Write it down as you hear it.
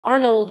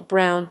Arnold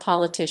Brown,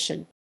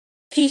 politician.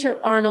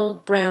 Peter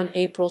Arnold Brown,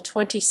 April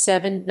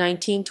 27,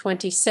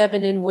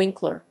 1927 in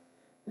Winkler,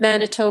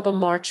 Manitoba,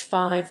 March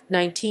 5,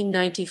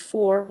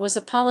 1994, was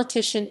a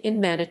politician in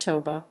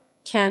Manitoba,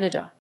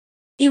 Canada.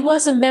 He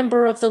was a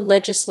member of the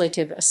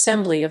Legislative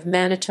Assembly of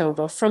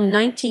Manitoba from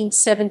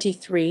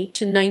 1973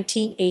 to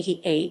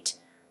 1988,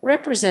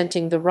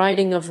 representing the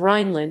riding of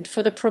Rhineland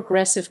for the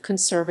Progressive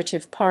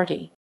Conservative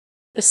Party.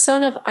 The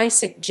son of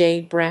Isaac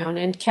J. Brown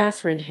and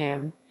Katherine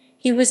Hamm,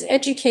 he was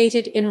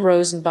educated in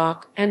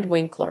Rosenbach and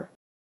Winkler.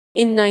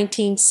 In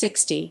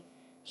 1960,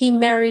 he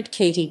married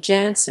Katie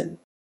Jansen.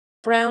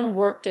 Brown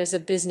worked as a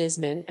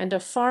businessman and a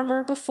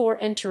farmer before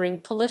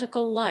entering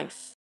political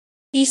life.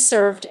 He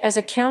served as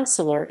a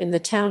councillor in the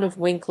town of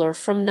Winkler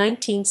from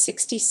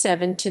 1967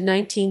 to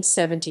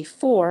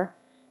 1974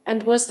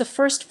 and was the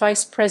first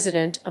vice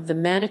president of the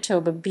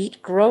Manitoba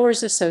Beet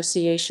Growers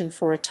Association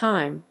for a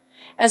time,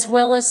 as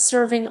well as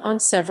serving on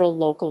several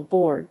local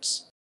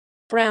boards.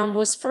 Brown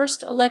was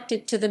first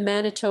elected to the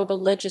Manitoba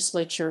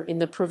legislature in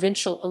the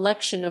provincial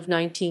election of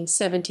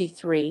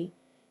 1973,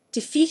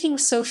 defeating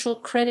Social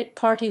Credit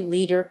Party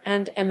leader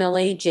and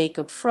MLA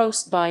Jacob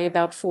Froese by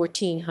about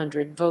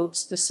 1,400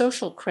 votes. The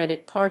Social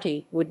Credit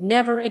Party would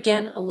never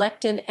again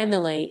elect an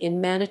MLA in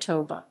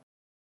Manitoba.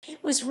 He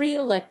was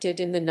re-elected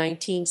in the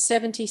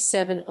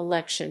 1977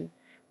 election,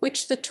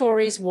 which the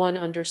Tories won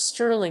under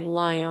Sterling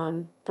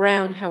Lyon.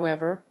 Brown,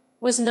 however,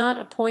 was not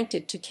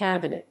appointed to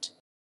cabinet.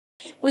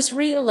 He was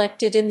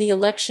re-elected in the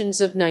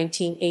elections of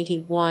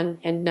 1981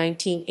 and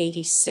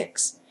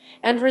 1986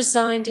 and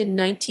resigned in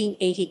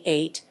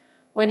 1988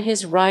 when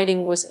his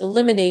riding was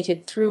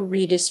eliminated through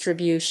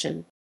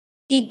redistribution.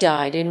 He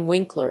died in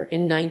Winkler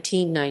in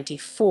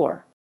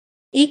 1994.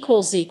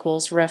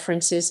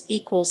 References